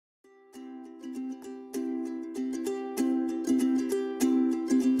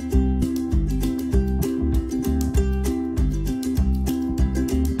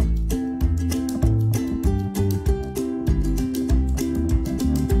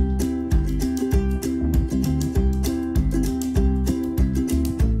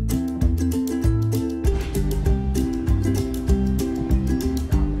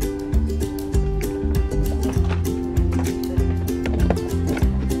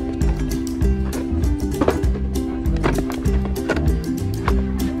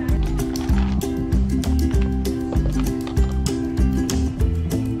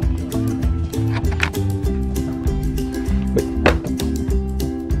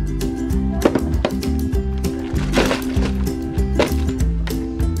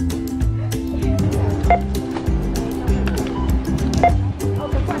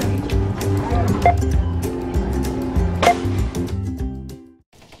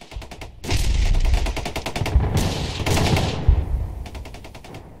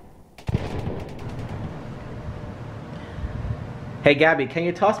Hey Gabby, can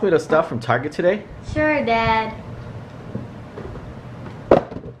you toss me the stuff from Target today? Sure, Dad.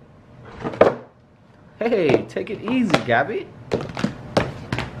 Hey, take it easy, Gabby.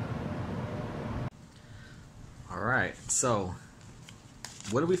 Alright, so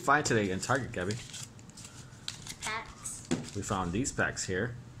what did we find today in Target, Gabby? Packs. We found these packs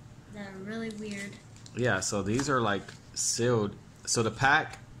here. That are really weird. Yeah, so these are like sealed. So the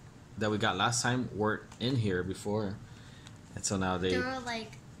pack that we got last time weren't in here before. And so now they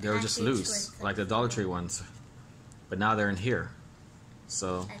were just loose, like the Dollar Tree ones. But now they're in here.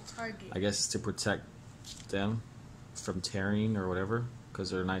 So at Target. I guess it's to protect them from tearing or whatever, because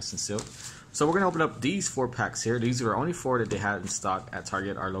they're nice and sealed. So we're gonna open up these 4 packs here. These are only 4 that they had in stock at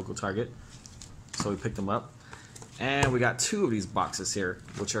Target, our local Target. So we picked them up. And we got 2 of these boxes here,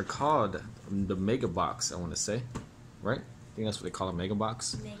 which are called the Mega Box, I want to say. Right? I think that's what they call a Mega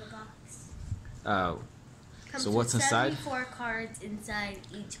Box. Mega Box. So what's inside? 74 cards inside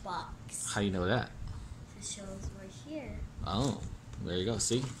each box. How you know that? It shows right here. Oh, there you go.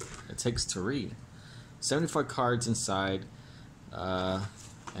 See? It takes to read. 74 cards inside.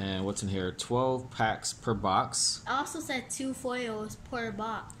 And what's in here? 12 packs per box. I also said 2 foils per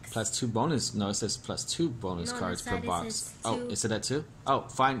box. Plus 2 bonus. No, it says plus 2 bonus cards per box. Oh, it said that too? Oh,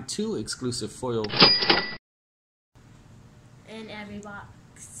 find 2 exclusive foil in every box.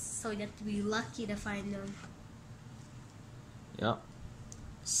 So you have to be lucky to find them. Yep.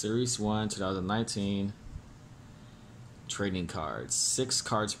 Series 1, 2019. Trading cards. 6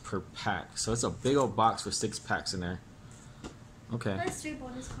 cards per pack. So it's a big old box with 6 packs in there. Okay. Let's 3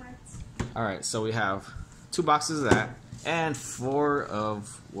 bonus cards. Alright, so we have 2 boxes of that and 4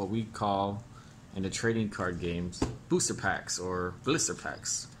 of what we call in the trading card games booster packs or blister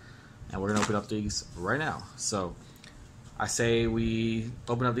packs. And we're gonna open up these right now. So I say we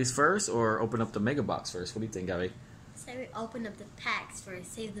open up these first or open up the Mega Box first. What do you think, Gabby? Say we open up the packs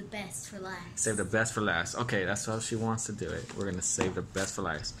first. Save the best for last. Save the best for last. Okay, that's how she wants to do it. We're gonna save the best for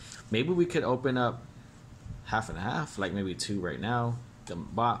last. Maybe we could open up half and half, like maybe 2 right now, the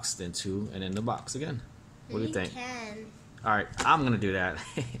box, then 2, and then the box again. What do you think? Can. Alright, I'm gonna do that.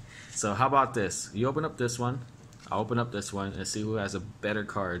 So how about this? You open up this one, I'll open up this one, and see who has a better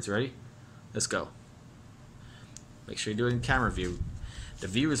cards. Ready? Let's go. Make sure you do it in camera view. The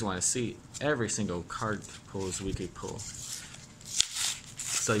viewers want to see every single card pulls we could pull.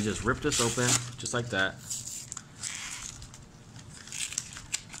 So you just rip this open, just like that.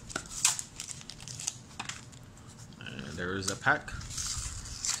 And there's a pack.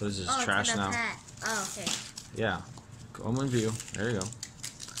 So this is trash now. Oh, okay. Yeah. Home view. There you go.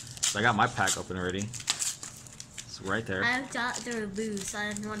 So I got my pack open already. It's right there. I thought they were loose, so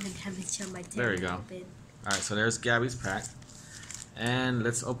I didn't want to damage on my table. There you go. Alright, so there's Gabby's pack. And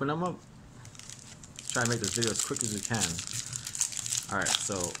let's open them up. Try to make this video as quick as we can. Alright,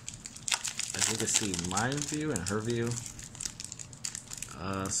 so as you can see, my view and her view.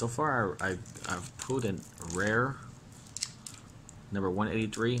 So far I've pulled in rare number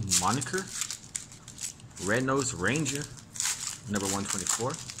 183 Moniker, Red Nose Ranger number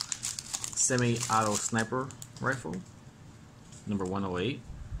 124, Semi-Auto Sniper Rifle number 108,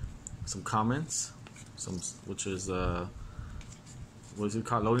 some comments, which is what is it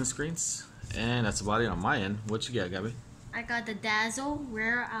called, loading screens, and that's about it on my end. What you got, Gabby? I got the Dazzle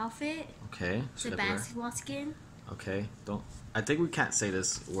rare outfit. Okay. The basketball skin. Okay. I think we can't say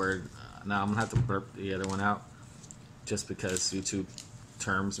this word. Now I'm gonna have to burp the other one out, just because YouTube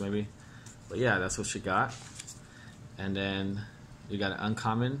terms maybe. But yeah, that's what she got. And then you got an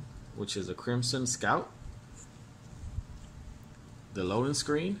uncommon, which is a Crimson Scout. The loading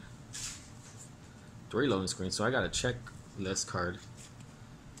screen. 3 loading screens. So I got a checklist card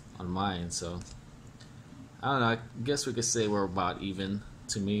on mine. So I don't know. I guess we could say we're about even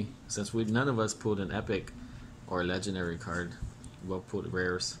to me, since none of us pulled an epic or a legendary card. We both pulled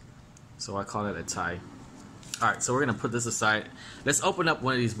rares. So I call it a tie. Alright, so we're gonna put this aside. Let's open up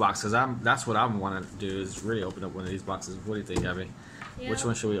one of these boxes. That's what I want to do, is really open up one of these boxes. What do you think, Gabby? Yeah. Which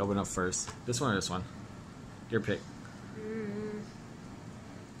one should we open up first? This one or this one? Your pick.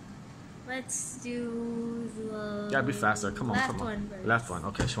 Let's do the gotta be faster. Come on, left come on. one first. Left one.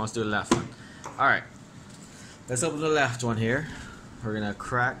 Okay, she wants to do the left one. Alright. Let's open the left one here. We're gonna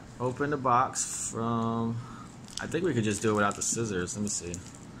crack open the box from, I think we could just do it without the scissors. Let me see.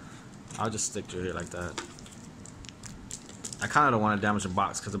 I'll just stick through here like that. I kind of don't want to damage the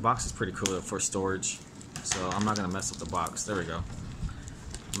box because the box is pretty cool for storage. So I'm not going to mess up the box. There we go.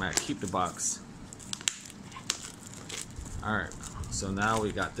 I'm going to keep the box. Alright, so now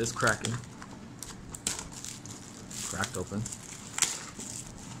we got this cracking. Cracked open.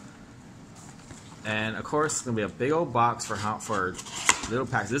 And of course, it's gonna be a big old box for little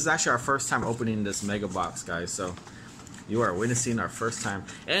packs. This is actually our first time opening this mega box, guys. So you are witnessing our first time,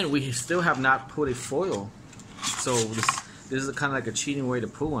 and we still have not put a foil. So this is kind of like a cheating way to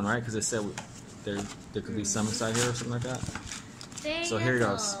pull one, right? Because it said there could be some inside here or something like that. So here it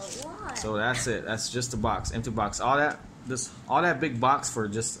goes. What? So that's it. That's just a box, empty box. All that big box for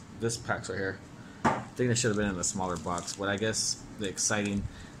just this packs right here. I think it should have been in a smaller box, but I guess the exciting,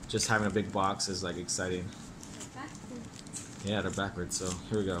 just having a big box is like exciting. Yeah, they're backwards. So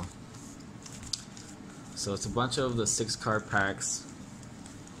here we go. So it's a bunch of the 6-card packs.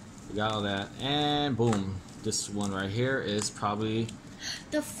 We got all that, and boom, this one right here is probably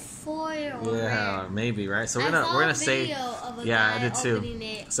the foil. Yeah, maybe, right? So we're gonna save. Yeah, I did too.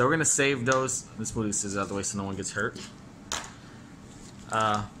 So we're gonna save those. Let's move these scissors out of the way so no one gets hurt.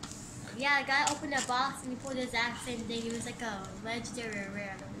 Yeah, the guy opened a box and he pulled the exact same thing. It was like a legendary or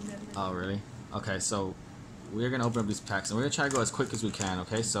rare. I don't remember. Oh, really? Okay, so we're gonna open up these packs and we're gonna try to go as quick as we can.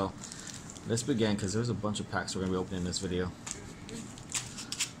 Okay, so let's begin because there's a bunch of packs we're gonna be opening in this video.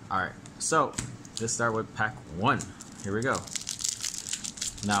 All right, so let's start with pack 1. Here we go.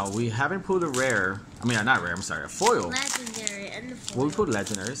 Now we haven't pulled a rare. I mean, not rare. I'm sorry, a foil. Legendary and the foil. Well, we pulled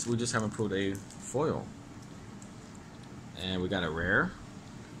legendaries. We just haven't pulled a foil. And we got a rare,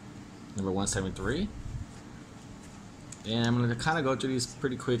 number 173. And I'm gonna kind of go through these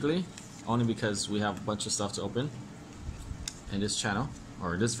pretty quickly, only because we have a bunch of stuff to open in this channel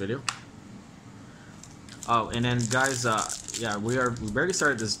or this video. Oh, and then guys, yeah, we barely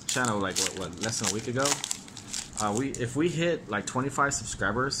started this channel like what less than a week ago. If we hit like 25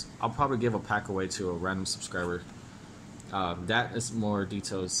 subscribers, I'll probably give a pack away to a random subscriber. That is more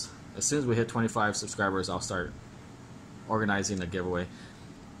details. As soon as we hit 25 subscribers, I'll start organizing the giveaway.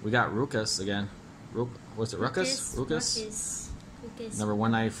 We got Ruckus again. What's it? Ruckus? Ruckus. Number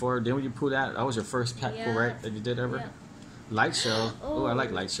 194. Didn't you pull that? That was your first pack pull, right? That you did ever? Yeah. Light Show. Oh, I like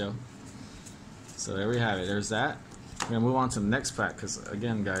Light Show. So there we have it. There's that. We're gonna move on to the next pack because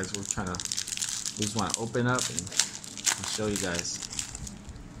again, guys, we just want to open up and show you guys.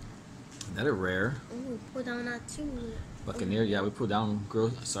 Another rare. Ooh, pull down that too. Buccaneer. Yeah, we pulled down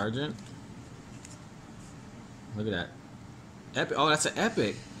Grill Sergeant. Look at that. Epic. Oh, that's an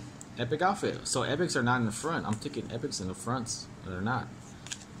epic. Epic outfit. So epics are not in the front. I'm thinking epics in the fronts. They're not.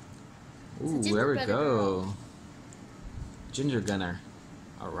 Ooh, there we go. Ginger Gunner.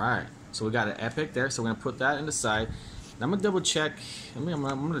 Alright. So we got an epic there. So we're going to put that in the side. And I'm going to double check. I'm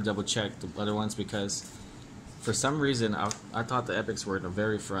going to double check the other ones because for some reason I thought the epics were in the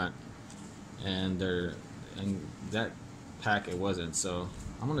very front. And that pack it wasn't. So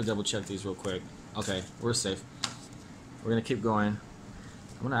I'm going to double check these real quick. Okay, we're safe. We're going to keep going.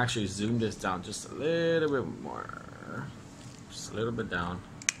 I'm going to actually zoom this down just a little bit more. Just a little bit down.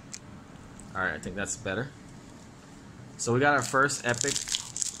 Alright, I think that's better. So we got our first epic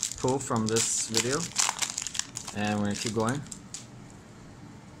pull from this video. And we're going to keep going.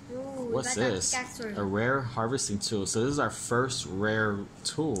 Ooh, what's this? A rare harvesting tool. So this is our first rare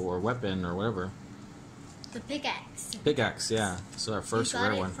tool or weapon or whatever. The pickaxe. Pickaxe, yeah. So our first rare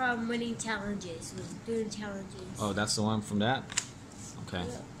one. We got it from winning challenges. We were doing challenges. Oh, that's the one from that? Okay.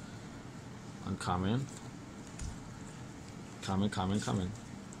 Yeah. Uncommon. Common.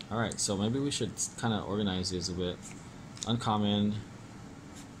 Alright, so maybe we should kind of organize these a bit. Uncommon.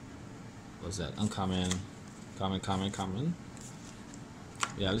 What's that? Uncommon. Common.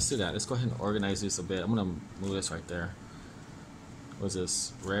 Yeah, let's do that. Let's go ahead and organize this a bit. I'm going to move this right there. What's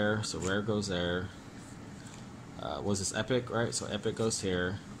this? Rare. So rare goes there. Was this epic, right? So epic goes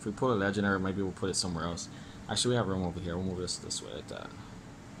here. If we pull a legendary, maybe we'll put it somewhere else. Actually, we have room over here. We'll move this way like that.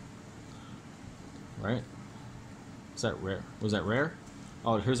 Right? Is that rare? Was that rare?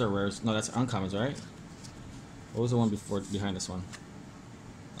 Oh, here's our rares. No, that's uncommons, right? What was the one behind this one?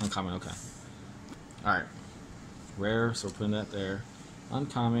 Uncommon, okay. Alright. Rare, so we're putting that there.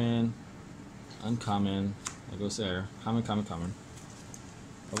 Uncommon. That goes there. Common.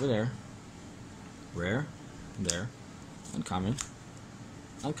 Over there. Rare. There. Uncommon.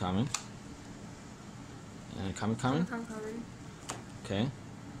 And common. Okay.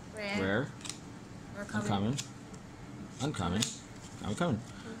 Rare. Uncommon.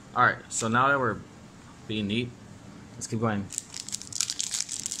 Alright, so now that we're being neat, let's keep going.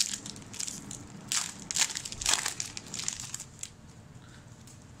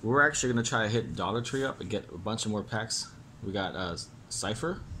 We're actually going to try to hit Dollar Tree up and get a bunch of more packs. We got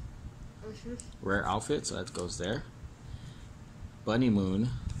Cypher. Rare outfit, so that goes there. Bunny Moon.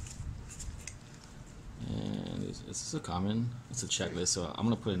 And this is a common. It's a checklist, so I'm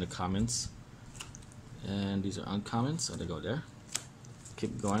going to put in the comments. And these are uncommon, so they go there.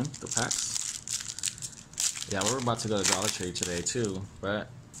 Keep going, the packs. Yeah, we're about to go to Dollar Tree today too, but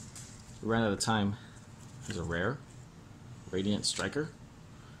we ran out of time. Here's a rare Radiant Striker,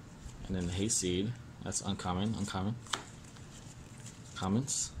 and then Hayseed. That's uncommon.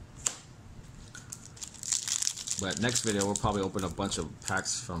 Commons. But next video we'll probably open a bunch of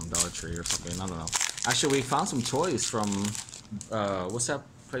packs from Dollar Tree or something. I don't know. Actually, we found some toys from what's that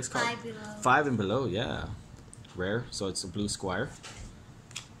place called? 5 Below. 5 and Below. Yeah, rare. So it's a blue squire.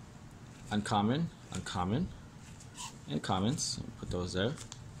 Uncommon, and commons. Put those there.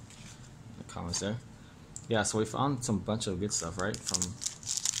 The commons there. Yeah. So we found some bunch of good stuff, right, from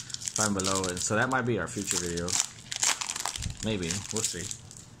 5 and Below, and so that might be our future video. Maybe we'll see,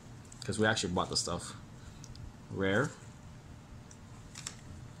 because we actually bought the stuff. Rare,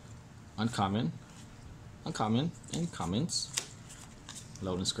 uncommon, and commons.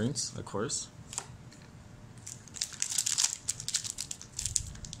 Loading screens, of course.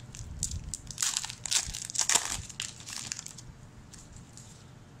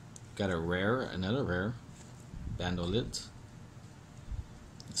 Got a rare, another rare, Bandolit,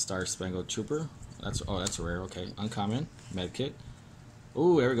 Star Spangled Trooper. That's a rare. Okay, uncommon, Medkit.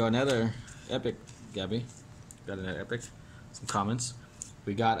 Ooh, there we go, another epic, Gabby. Got another epic. Some commons.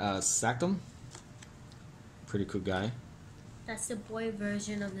 We got Sactum. Pretty cool guy. That's the boy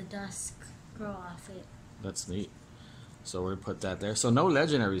version of the Dusk Girl outfit. That's neat. So we're gonna put that there. So no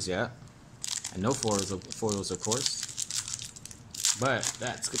legendaries yet, and no foils of course. But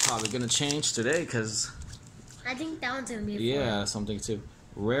that's probably gonna change today, cause I think that one's gonna be a yeah, foil. something too.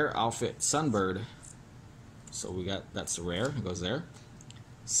 Rare outfit, Sunbird. So we got, that's rare. It goes there.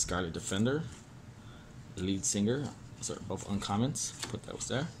 Scarlet Defender. Lead singer. Those are both uncommons. Put those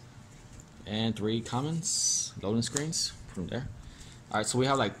there. And 3 commons. Loading screens from there. Alright, so we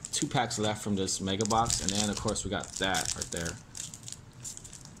have like 2 packs left from this mega box, and then of course we got that right there.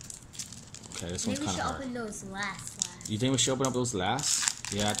 Okay, this one's kind of hard. Maybe we should open those last. You think we should open up those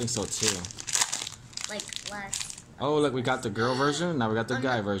last? Yeah, I think so too. Like last. Oh, look, we got the girl version. Now we got the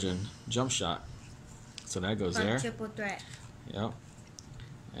guy version. Jump shot. So that goes there. Triple threat. Yep.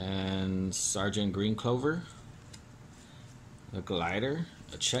 And Sergeant Green Clover. A glider.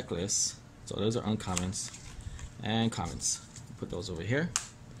 A checklist. So those are uncommons. And commons. Put those over here.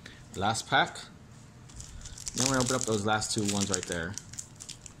 Last pack. Then we're going to open up those last 2 ones right there.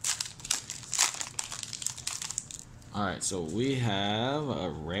 Alright, so we have a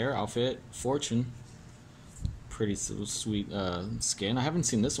rare outfit. Fortune. Pretty sweet skin. I haven't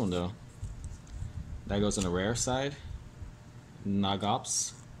seen this one though. That goes on the rare side.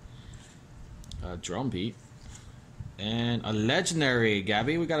 Nagops. Drumbeat. And a legendary,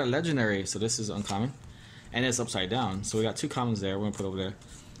 Gabby. We got a legendary, so this is uncommon. And it's upside down. So we got 2 commons there. We're going to put over there.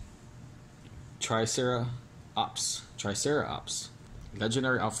 Triceratops.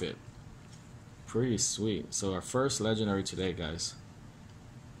 Legendary outfit. Pretty sweet. So our first legendary today, guys.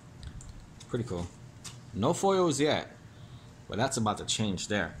 Pretty cool. No foils yet, but that's about to change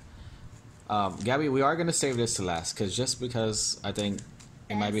there. Gabby, we are going to save this to last, because I think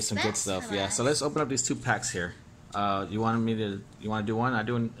it might be some good stuff. Yeah, so let's open up these 2 packs here. You want to do one? I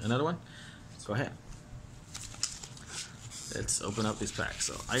do another one? Let's go ahead. Let's open up these packs.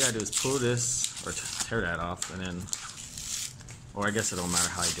 So all I gotta do is pull this or tear that off, and then, or I guess it don't matter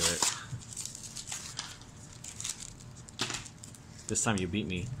how you do it. This time you beat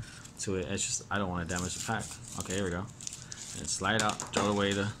me to it. It's just I don't want to damage the pack. Okay, here we go. And slide out, throw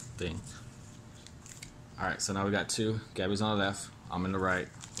away the thing. Alright, so now we got 2. Gabby's on the left, I'm in the right.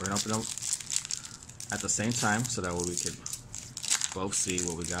 We're gonna open them at the same time so that way we could both see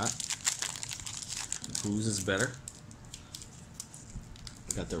what we got. Whose is better?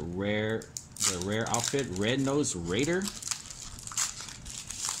 We got the rare outfit, Red-Nosed Raider.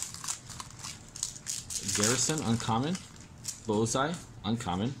 Garrison, uncommon. Bullseye,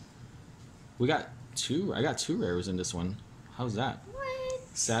 uncommon. We got 2. I got 2 rares in this one. How's that? What?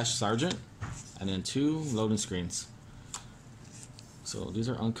 Sash Sergeant, and then 2 loading screens. So these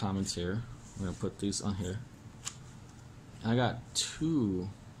are uncommons here. I'm gonna put these on here. And I got 2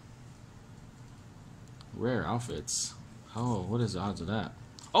 rare outfits. Oh, what is the odds of that?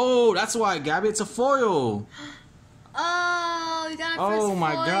 Oh, that's why, Gabby. It's a foil. Oh, we got our first Oh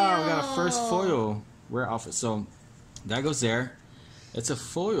my foil. God, we got a first foil rare outfit. So that goes there. It's a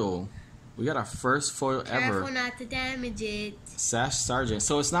foil. We got our first foil ever. Careful not to damage it. Sash Sergeant.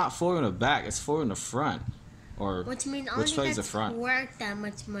 So it's not foil in the back, it's foil in the front. Or Which means I which don't plays think the front? that's worth that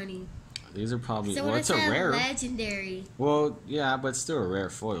much money. These are probably, So well, it's a rare. legendary. Well, yeah, but it's still a rare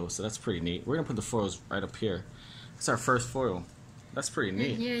foil, so that's pretty neat. We're gonna put the foils right up here. It's our first foil. That's pretty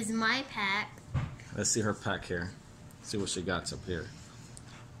neat. And here's my pack. Let's see her pack here. See what she got up here.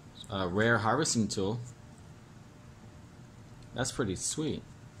 Rare harvesting tool. That's pretty sweet.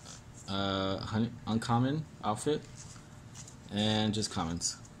 Uncommon outfit and just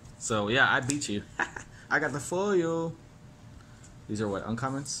commons. So yeah, I beat you. I got the foil. These are what,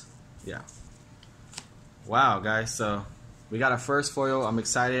 uncommons? Yeah. Wow, guys. So we got our first foil. I'm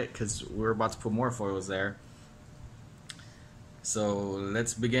excited because we're about to put more foils there. So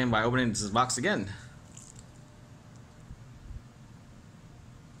let's begin by opening this box again.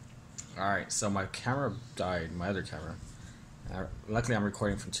 Alright, so my camera died, my other camera. Luckily I'm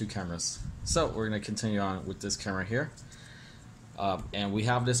recording from 2 cameras. So we're going to continue on with this camera here. And we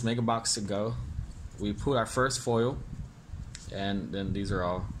have this mega box to go. We put our first foil, and then these are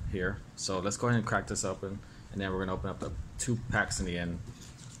all here. So let's go ahead and crack this open, and then we're going to open up the 2 packs in the end.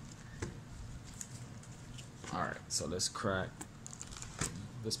 Alright, so let's crack.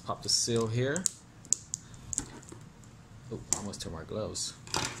 Let's pop the seal here. Oh, I almost tore my gloves.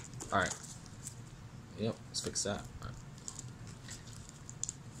 Alright. Yep, let's fix that. Right.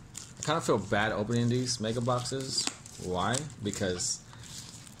 I kind of feel bad opening these mega boxes. Why? Because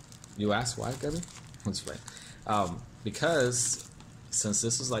you asked why, Gabby? That's right. Because since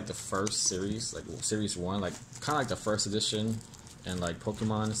this is like the first series, like series 1, like kind of like the first edition, and like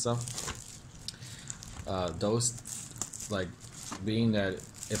Pokemon and stuff. Those, like, being that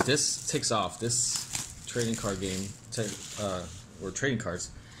if this takes off, this trading card game, or trading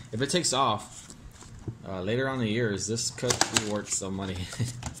cards, if it takes off later on in the years, this could be worth some money.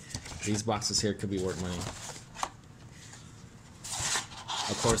 These boxes here could be worth money.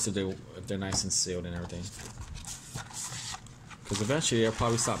 Of course, if they're nice and sealed and everything. Because eventually they'll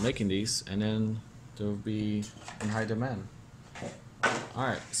probably stop making these, and then they'll be in high demand.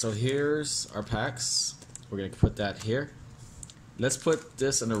 Alright, so here's our packs. We're going to put that here. Let's put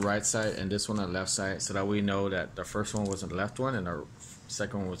this on the right side and this one on the left side, so that we know that the first one was the left one and the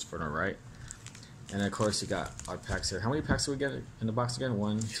second one was for the right. And of course you got our packs here. How many packs do we get in the box again?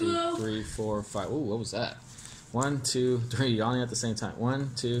 1, 2, 3, 4, 5. Ooh, what was that? 1, 2, 3, yawning at the same time.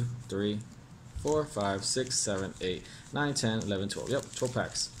 1, 2, 3, 4, 5, 6, 7, 8, 9, 10, 11, 12. Yep, 12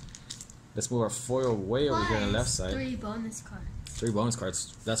 packs. Let's move our foil way over here on the left side. 3 bonus cards. 3 bonus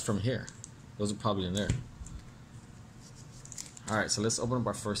cards. That's from here. Those are probably in there. Alright, so let's open up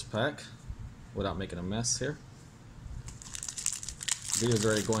our first pack without making a mess here. The video's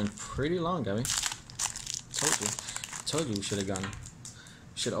already going pretty long, Gabby. Told you we should have gone.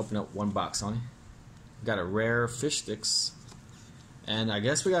 Should open up 1 box on it. Got a rare fish sticks. And I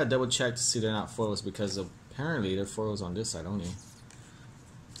guess we gotta double check to see they're not foils, because apparently they're foils on this side only.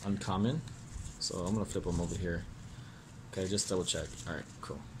 Uncommon. So I'm gonna flip them over here. Okay, just double check. Alright,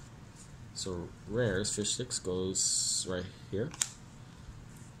 cool. So rares, fish sticks goes right here.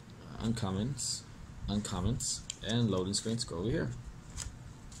 Uncommons, and loading screens go over here.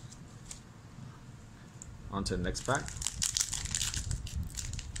 On to the next pack.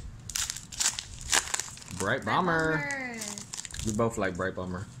 Bright Bomber. We both like Bright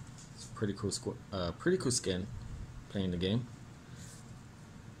Bomber. It's a pretty cool skin playing the game.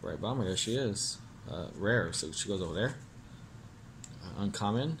 Bright Bomber, there she is. Rare, so she goes over there.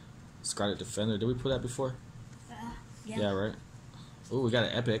 Uncommon. Scarlet Defender. Did we put that before? Yeah. Yeah, right. Ooh, we got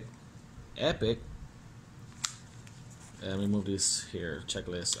an epic. Epic. Let me move this here.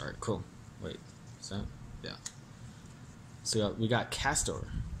 Checklist. Alright, cool. Wait. Is that? Yeah. So we got Caster.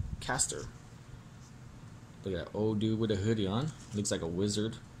 Look at that old dude with a hoodie on. Looks like a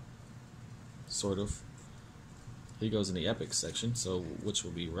wizard. Sort of. He goes in the epic section, so which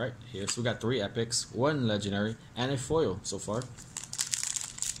will be right here. So we got 3 epics, 1 legendary, and a foil so far.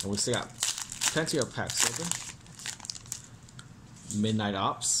 And we still got plenty of packs open. Midnight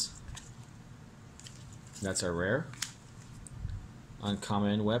Ops. That's our rare.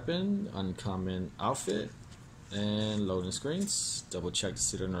 Uncommon weapon, uncommon outfit, and loading screens. Double check to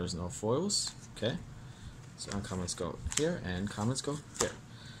see that there's no foils. Okay. So uncommons go here, and commons go here.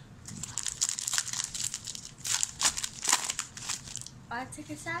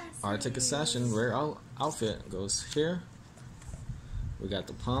 Arctic Assassin rare outfit goes here. We got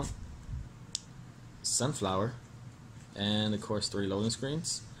the pump, sunflower, and of course 3 loading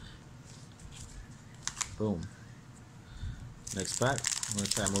screens. Boom. Next pack. I'm gonna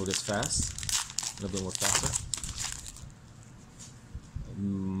try to move this fast, a little bit more faster.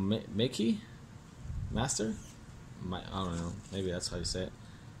 Mickey, Master. I don't know. Maybe that's how you say it.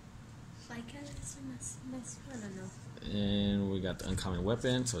 I don't know. And we got the uncommon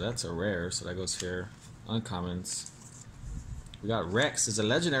weapon, so that's a rare, so that goes here. Uncommons. We got Rex is a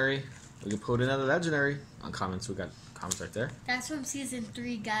legendary. We can put another legendary. Uncommons, we got commons right there. That's from season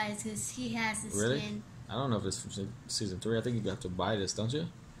 3, guys, because he has the really? skin. I don't know if it's from season 3. I think you have to buy this, don't you?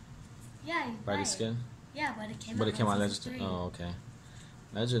 Yeah, you buy the skin. Yeah, but it came But out. it came out in legendary. season Oh, okay.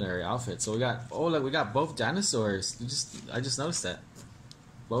 Legendary outfit. So we got. Oh, look, we got both dinosaurs. I just noticed that.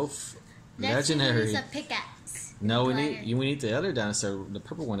 Both 3. Next legendary. we use a pickaxe. No, we Glider. need the other dinosaur. The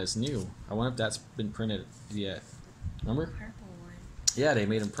purple one is new. I wonder if that's been printed yet. Remember? Purple one. Yeah, they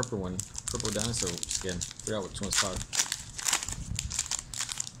made a purple one. Purple dinosaur skin. Forgot which one's called.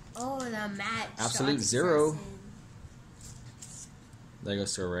 Oh, the match. Absolute Shark Zero. Assassin. That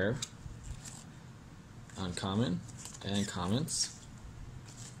goes to a rare. Uncommon. And commons.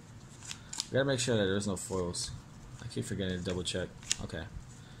 We gotta make sure that there's no foils. I keep forgetting to double check. Okay.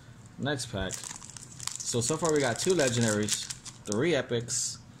 Next pack. So far we got 2 legendaries, 3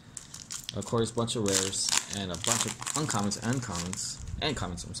 epics, of course a bunch of rares, and a bunch of uncommons and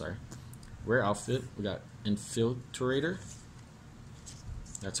commons, I'm sorry. Rare outfit, we got Infiltrator.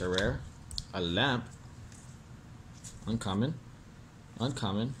 That's a rare. A lamp. Uncommon. We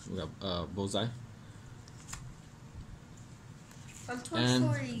got Bullseye. From Toy And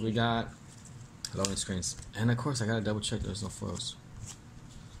Story. we got loading screens. And of course I gotta double check there's no foils.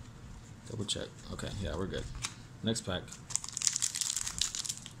 Double check. Okay, yeah, we're good. Next pack.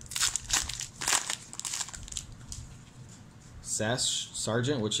 Sash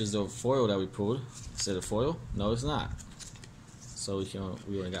Sergeant, which is the foil that we pulled. Is it a foil? No, it's not. So we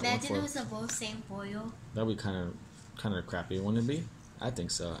only got one Imagine foil. it was a both same foil. That'd be kind of crappy, wouldn't it be? I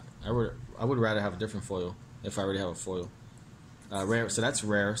think so. I would rather have a different foil if I already have a foil. Rare. So that's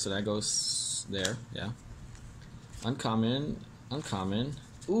rare. So that goes there. Yeah. Uncommon.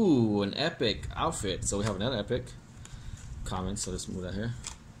 Ooh, an epic outfit. So we have another epic. Common. So let's move that here.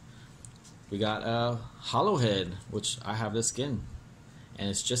 We got Hollowhead, which I have this skin, and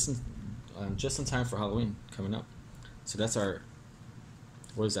it's just in time for Halloween coming up. So that's our.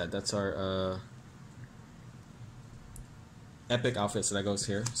 What is that? That's our epic outfit. So that goes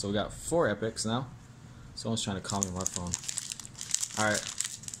here. So we got 4 epics now. Someone's trying to call me on my phone. All right.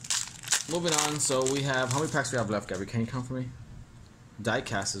 Moving on. So we have, how many packs we have left, Gabby? Can you count for me? Die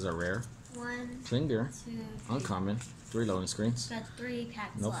casts are rare. 1, Klinger. 2, 3. Uncommon. 3 loading screens. Got 3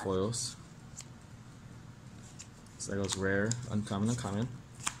 packs No left. foils. So that goes rare, uncommon,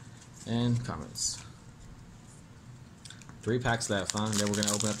 and commons. 3 packs left, huh? And then we're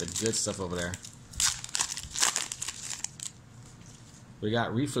gonna open up the good stuff over there. We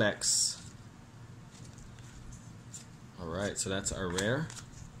got Reflex. Alright, so that's our rare.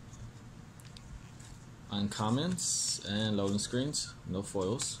 Uncommons and loading screens, no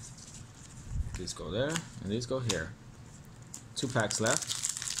foils. These go there, and these go here. 2 packs left.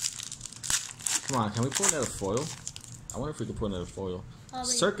 Come on, can we pull another foil? I wonder if we can pull another foil.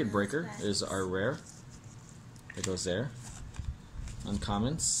 Circuit Breaker is our rare. It goes there.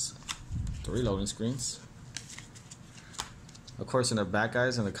 Uncommons. 3 loading screens. Of course, in the back,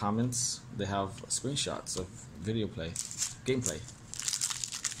 guys, in the comments, they have screenshots of gameplay.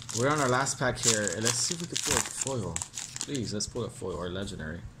 We're on our last pack here, and let's see if we can pull a foil. Please, let's pull a foil or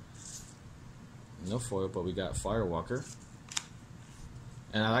legendary. No foil, but we got Firewalker.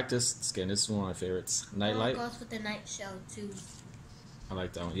 And I like this skin. This is one of my favorites. Nightlight. It goes with the night show too. I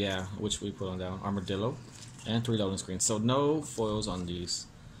like that one. Yeah, which we put on that one. Armadillo. And 3 loading screens. So no foils on these.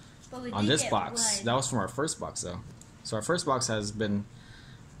 But we On did this get box. one. That was from our first box though. So our first box has been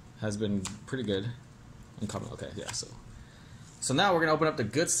pretty good. Uncommon. Okay, yeah, so now we're gonna open up the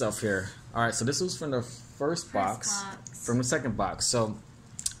good stuff here. Alright, so this was from the first box. From the second box. So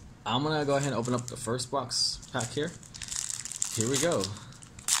I'm gonna go ahead and open up the first box pack here. Here we go.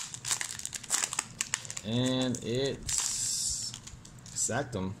 And it's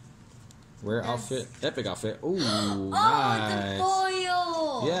Sactum. Rare outfit, epic outfit. Ooh, nice. The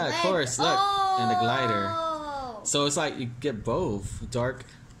foil. Yeah, of course. Look, and the glider. So it's like you get both dark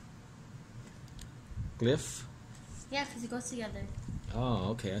glyph. Yeah, because it goes together.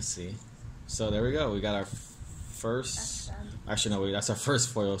 Oh, okay, I see. So there we go. We got our first. Actually, no, wait. That's our first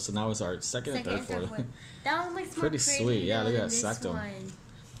foil. So now it's our second and third foil. That one looks pretty sweet. Yeah, look at that Sactum.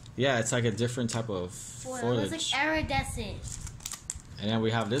 Yeah, it's like a different type of foliage. It's like iridescent. And then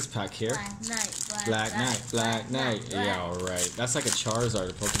we have this pack here. Black Knight. Yeah, alright. That's like a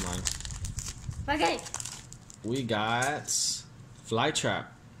Charizard Pokemon. Okay. We got Flytrap.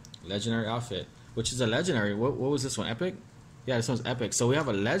 Legendary outfit. Which is a legendary. What was this one? Epic? Yeah, this one's epic. So we have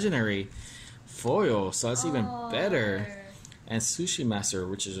a legendary foil. So that's even better. And Sushi Master,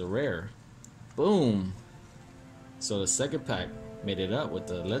 which is a rare. Boom. So the second pack made it up with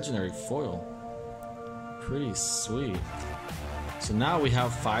the legendary foil. Pretty sweet. So now we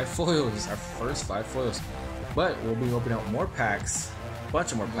have 5 foils, our first 5 foils. But we'll be opening up more packs, a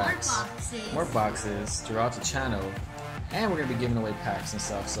bunch of more packs, more boxes throughout the channel. and we're gonna be giving away packs and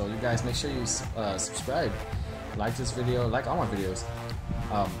stuff. So you guys make sure you subscribe, like this video, like all my videos.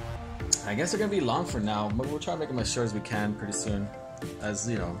 I guess they're gonna be long for now, but we'll try to make them as short as we can pretty soon. As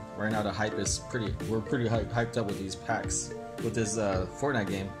you know, right now the hype is we're pretty hyped up with these packs, with this Fortnite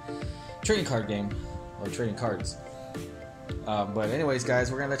game, trading card game, or trading cards. But anyways,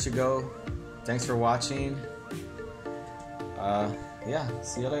 guys, we're gonna let you go. Thanks for watching. Yeah,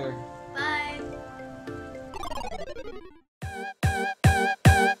 see you later.